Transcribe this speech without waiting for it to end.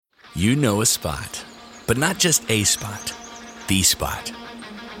You know a spot, but not just a spot, the spot.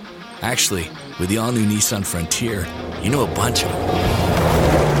 Actually, with the all-new Nissan Frontier, you know a bunch of them.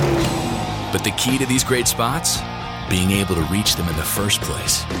 But the key to these great spots? Being able to reach them in the first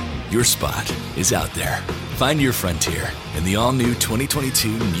place. Your spot is out there. Find your Frontier in the all-new 2022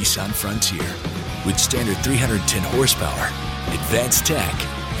 Nissan Frontier. With standard 310 horsepower, advanced tech,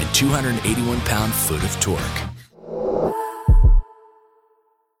 and 281 pound-foot of torque.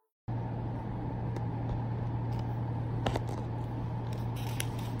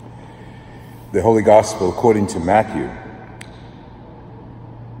 The Holy Gospel according to Matthew.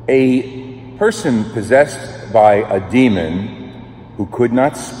 A person possessed by a demon who could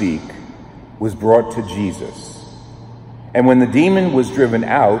not speak was brought to Jesus. And when the demon was driven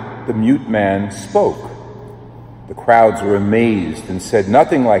out, the mute man spoke. The crowds were amazed and said,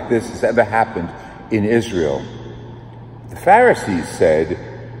 "Nothing like this has ever happened in Israel." The Pharisees said,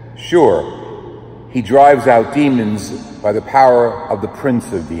 "Sure, he drives out demons by the power of the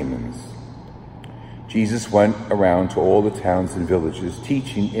prince of demons." Jesus went around to all the towns and villages,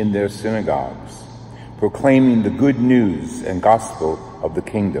 teaching in their synagogues, proclaiming the good news and gospel of the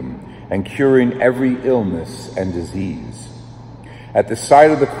kingdom, and curing every illness and disease. At the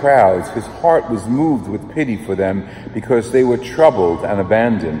sight of the crowds, his heart was moved with pity for them, because they were troubled and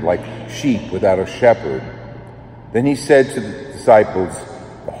abandoned like sheep without a shepherd. Then he said to the disciples,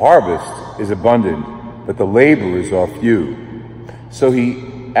 "The harvest is abundant, but the laborers are few." So he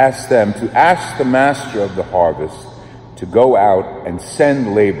asked them to ask the master of the harvest to go out and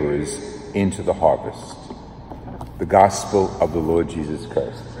send laborers into the harvest. The Gospel of the Lord Jesus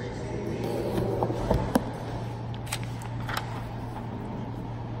Christ.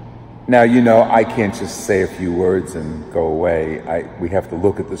 Now, you know, I can't just say a few words and go away. We have to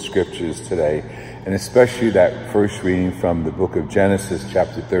look at the scriptures today, and especially that first reading from the book of Genesis,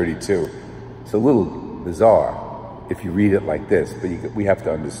 chapter 32. It's a little bizarre if you read it like this, but we have to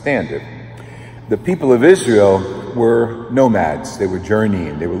understand it. The people of Israel were nomads. They were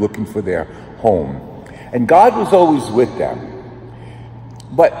journeying. They were looking for their home. And God was always with them.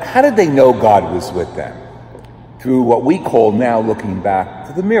 But how did they know God was with them? Through what we call now, looking back,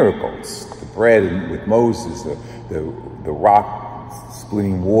 to the miracles. The bread with Moses, the rock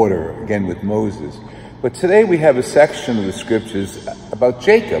splitting water, again with Moses. But today we have a section of the scriptures about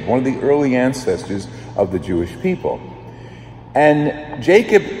Jacob, one of the early ancestors of the Jewish people. And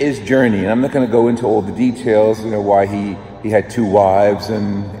Jacob is journeying. I'm not going to go into all the details, you know, why he had 2 wives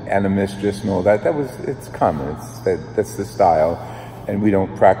and a mistress and all that. It's common. That's the style. And we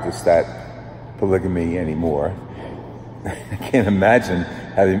don't practice that polygamy anymore. I can't imagine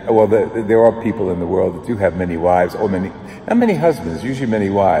having, well, there are people in the world that do have many wives, or not many husbands, usually many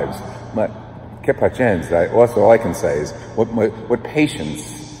wives. Also, all I can say is, what patience,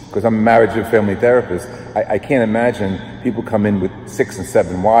 because I'm a marriage and family therapist, I can't imagine people come in with 6 and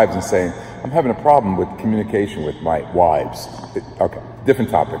 7 wives and saying, "I'm having a problem with communication with my wives." Okay,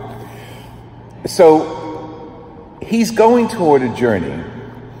 different topic. So, he's going toward a journey.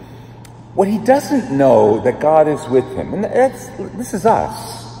 What he doesn't know, that God is with him. And this is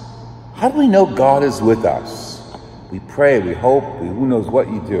us. How do we know God is with us? We pray, we hope, who knows what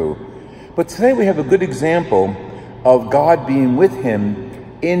you do. But today we have a good example of God being with him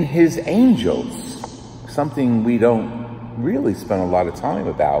in his angels, something we don't really spend a lot of time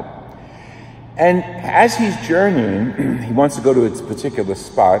about. And as he's journeying, he wants to go to a particular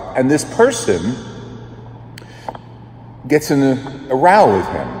spot, and this person gets in a row with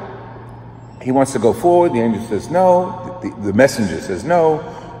him. He wants to go forward, the angel says no, the messenger says no,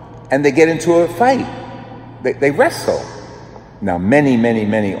 and they get into a fight. They wrestle. Now, many, many,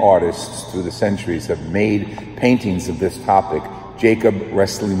 many artists through the centuries have made paintings of this topic, Jacob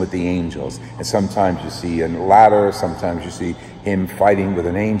wrestling with the angels. And sometimes you see a ladder, sometimes you see him fighting with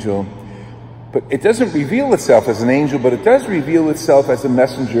an angel. But it doesn't reveal itself as an angel, but it does reveal itself as a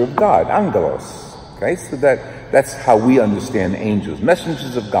messenger of God, angelos. Okay, so that's how we understand angels,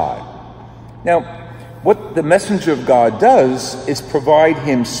 messengers of God. Now, what the messenger of God does is provide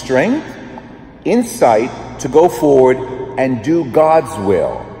him strength, insight to go forward and do God's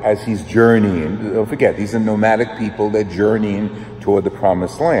will as he's journeying. Don't forget, these are nomadic people. They're journeying toward the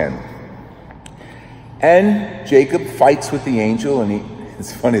promised land. And Jacob fights with the angel, and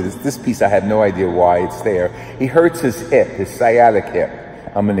it's funny, this piece, I have no idea why it's there. He hurts his hip, his sciatic hip.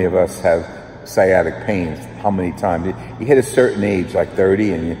 How many of us have sciatic pains? How many times? You hit a certain age, like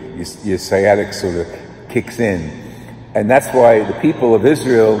 30, and your sciatic sort of kicks in. And that's why the people of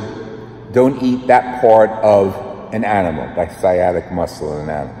Israel don't eat that part of an animal, like sciatic muscle in an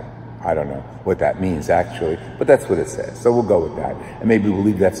animal. I don't know what that means actually, but that's what it says. So we'll go with that. And maybe we'll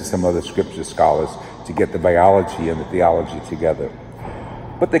leave that to some other scripture scholars to get the biology and the theology together.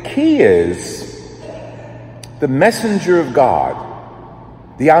 But the key is the messenger of God,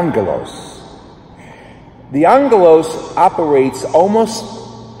 the angelos. The angelos operates almost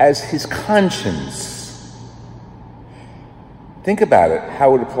as his conscience. Think about it,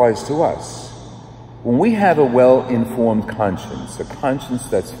 how it applies to us. When we have a well-informed conscience, a conscience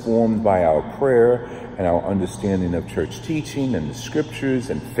that's formed by our prayer and our understanding of church teaching and the scriptures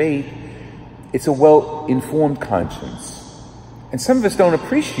and faith, it's a well-informed conscience. And some of us don't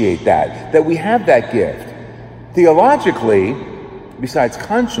appreciate that we have that gift. Theologically, besides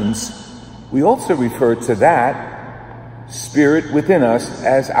conscience, we also refer to that spirit within us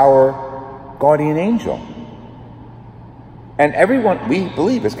as our guardian angel. And everyone, we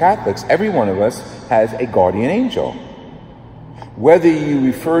believe as Catholics, every one of us has a guardian angel. Whether you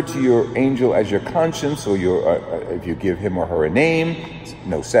refer to your angel as your conscience or if you give him or her a name,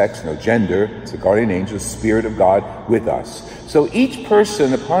 no sex, no gender, it's a guardian angel, spirit of God with us. So each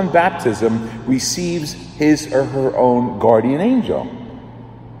person upon baptism receives his or her own guardian angel.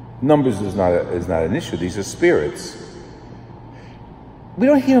 Numbers is not an issue, these are spirits. We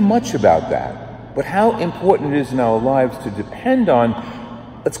don't hear much about that. But how important it is in our lives to depend on,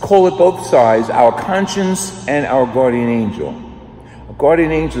 let's call it both sides, our conscience and our guardian angel. A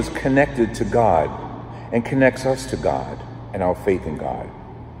guardian angel is connected to God and connects us to God and our faith in God.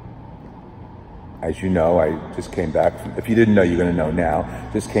 As you know, I just came back from, if you didn't know, you're going to know now,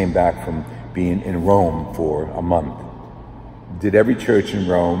 just came back from being in Rome for a month. Did every church in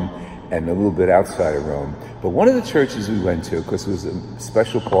Rome and a little bit outside of Rome. But one of the churches we went to, because it was a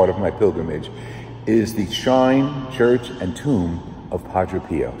special part of my pilgrimage, is the shrine, church, and tomb of Padre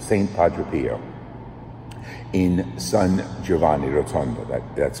Pio, Saint Padre Pio, in San Giovanni Rotondo.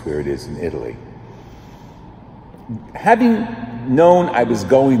 That's where it is in Italy. Having known I was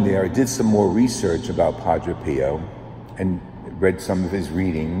going there, I did some more research about Padre Pio and read some of his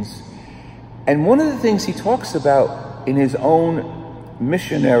readings. And one of the things he talks about in his own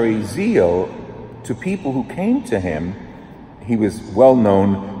missionary zeal to people who came to him, he was well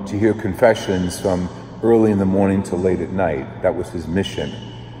known to hear confessions from early in the morning till late at night. That was his mission.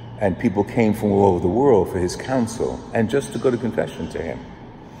 And people came from all over the world for his counsel and just to go to confession to him.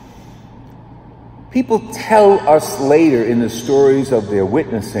 People tell us later in the stories of their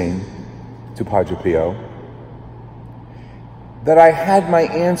witnessing to Padre Pio that I had my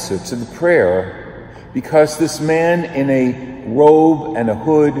answer to the prayer because this man in a robe and a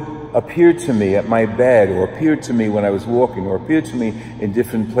hood appeared to me at my bed, or appeared to me when I was walking, or appeared to me in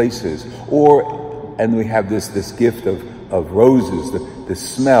different places. And we have this gift of roses, the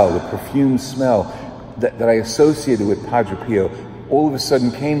smell, the perfume smell that I associated with Padre Pio, all of a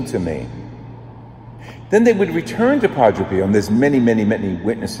sudden came to me. Then they would return to Padre Pio, and there's many, many, many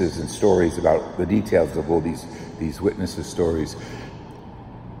witnesses and stories about the details of all these witnesses' stories.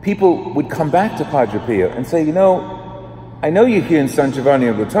 People would come back to Padre Pio and say, you know, I know you're here in San Giovanni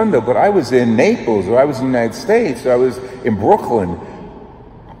Rotondo, but I was in Naples, or I was in the United States, or I was in Brooklyn.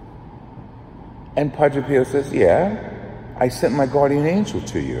 And Padre Pio says, yeah, I sent my guardian angel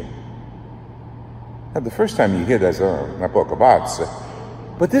to you. Now, the first time you hear that's una poca pazza.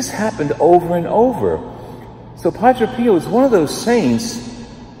 But this happened over and over. So Padre Pio is one of those saints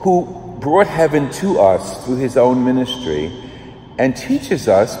who brought heaven to us through his own ministry and teaches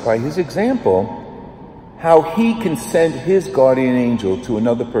us by his example how he can send his guardian angel to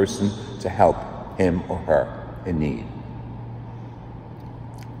another person to help him or her in need.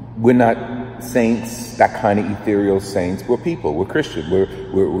 We're not saints, that kind of ethereal saints. We're people, we're Christian,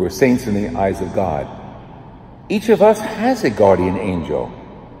 we're saints in the eyes of God. Each of us has a guardian angel.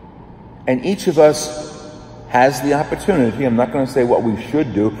 And each of us has the opportunity, I'm not going to say what we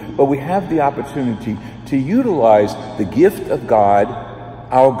should do, but we have the opportunity to utilize the gift of God,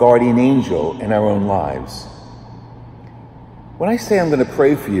 our guardian angel, in our own lives. When I say I'm going to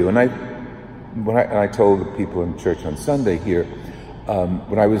pray for you, and I told the people in church on Sunday here,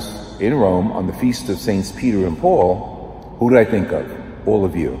 when I was in Rome on the feast of Saints Peter and Paul, who did I think of? All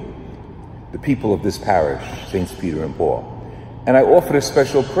of you, the people of this parish, Saints Peter and Paul. And I offered a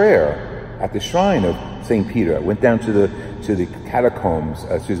special prayer at the shrine of St. Peter. I went down to the catacombs,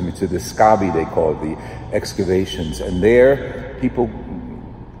 to the scavi, they call it, the excavations. And there, people,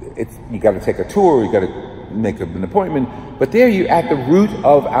 you got to take a tour, you got to make an appointment. But there you're at the root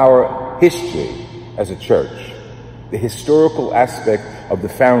of our history as a church. The historical aspect of the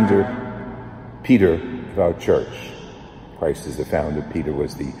founder, Peter, of our church. Christ is the founder, Peter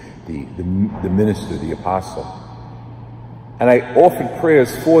was the minister, the apostle. And I offered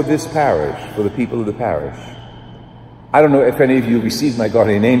prayers for this parish, for the people of the parish. I don't know if any of you received my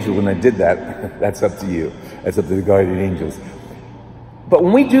guardian angel when I did that. That's up to you. That's up to the guardian angels. But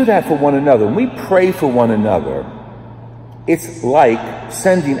when we do that for one another, when we pray for one another, it's like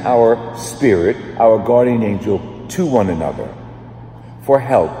sending our spirit, our guardian angel, to one another for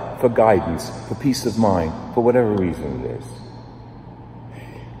help, for guidance, for peace of mind, for whatever reason it is.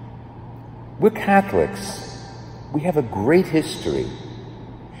 We're Catholics. We have a great history.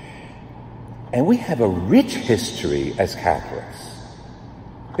 And we have a rich history as Catholics.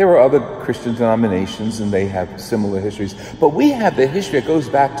 There are other Christian denominations and they have similar histories. But we have the history that goes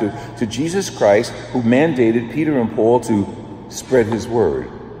back to Jesus Christ, who mandated Peter and Paul to spread his word.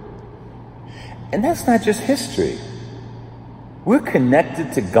 And that's not just history. We're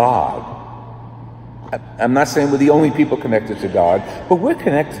connected to God. I'm not saying we're the only people connected to God, but we're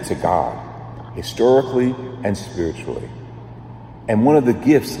connected to God, historically and spiritually. And one of the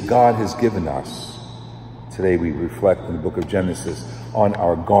gifts God has given us, today we reflect in the book of Genesis on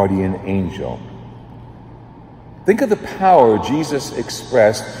our guardian angel. Think of the power Jesus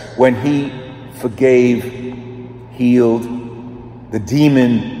expressed when he forgave, healed the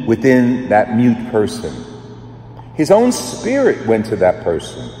demon within that mute person. His own spirit went to that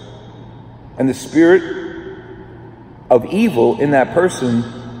person. And the spirit of evil in that person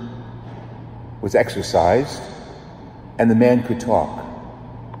was exorcised, and the man could talk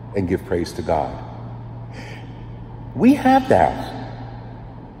and give praise to God. We have that.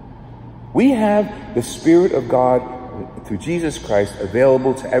 We have the Spirit of God through Jesus Christ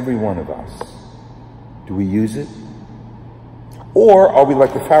available to every one of us. Do we use it? Or are we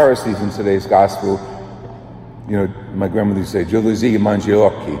like the Pharisees in today's gospel? You know, my grandmother used to say, "Gelosia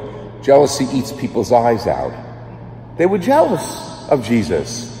mangia occhi." Jealousy eats people's eyes out. They were jealous of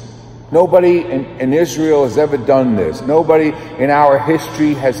Jesus. Nobody in Israel has ever done this. Nobody in our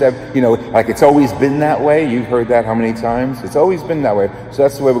history has ever, like it's always been that way. You've heard that how many times? It's always been that way. So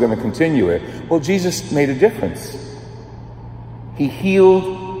that's the way we're going to continue it. Well, Jesus made a difference. He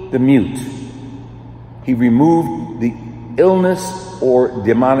healed the mute. He removed the illness or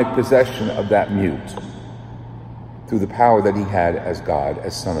demonic possession of that mute through the power that he had as God,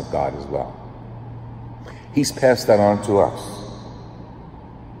 as Son of God as well. He's passed that on to us.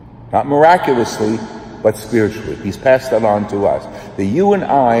 Not miraculously, but spiritually. He's passed that on to us. That you and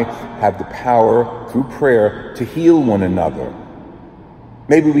I have the power through prayer to heal one another.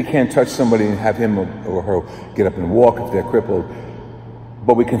 Maybe we can't touch somebody and have him or her get up and walk if they're crippled,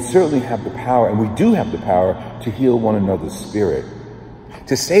 but we can certainly have the power, and we do have the power, to heal one another's spirit.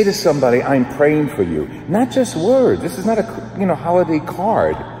 To say to somebody, "I'm praying for you." Not just words. This is not a holiday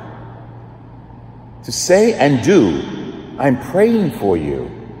card. To say and do, "I'm praying for you,"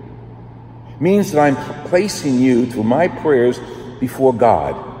 means that I'm placing you through my prayers before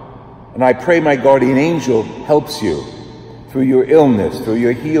God. And I pray my guardian angel helps you through your illness, through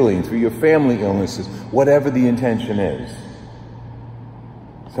your healing, through your family illnesses, whatever the intention is.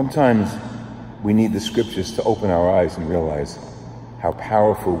 Sometimes we need the scriptures to open our eyes and realize how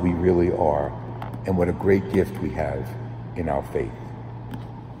powerful we really are and what a great gift we have in our faith.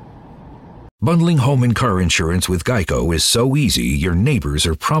 Bundling home and car insurance with Geico is so easy, your neighbors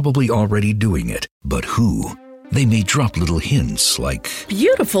are probably already doing it. But who? They may drop little hints like,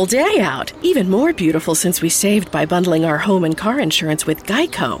 "Beautiful day out. Even more beautiful since we saved by bundling our home and car insurance with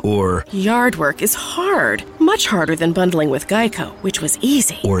Geico." or, "Yard work is hard. Much harder than bundling with Geico, which was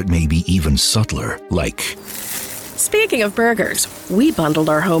easy." or it may be even subtler, like, Speaking of burgers, we bundled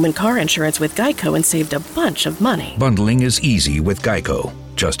our home and car insurance with Geico and saved a bunch of money. bundling is easy with Geico.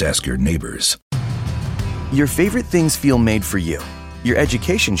 Just ask your neighbors. Your favorite things feel made for you. Your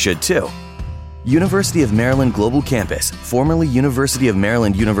education should too. University of Maryland Global Campus, formerly University of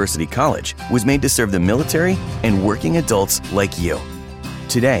Maryland University College, was made to serve the military and working adults like you.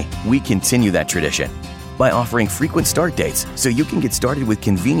 Today, we continue that tradition by offering frequent start dates so you can get started with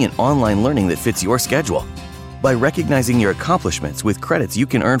convenient online learning that fits your schedule. By recognizing your accomplishments with credits you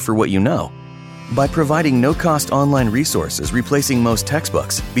can earn for what you know. By providing no-cost online resources replacing most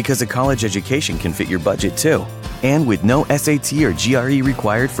textbooks because a college education can fit your budget too. And with no SAT or GRE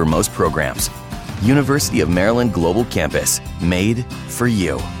required for most programs. University of Maryland Global Campus, made for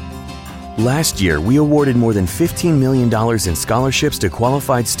you. Last year, we awarded more than $15 million in scholarships to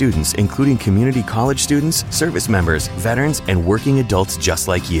qualified students, including community college students, service members, veterans, and working adults just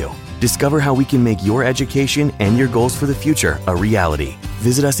like you. Discover how we can make your education and your goals for the future a reality.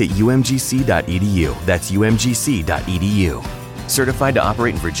 Visit us at umgc.edu. That's umgc.edu. Certified to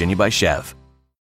operate in Virginia by Chev.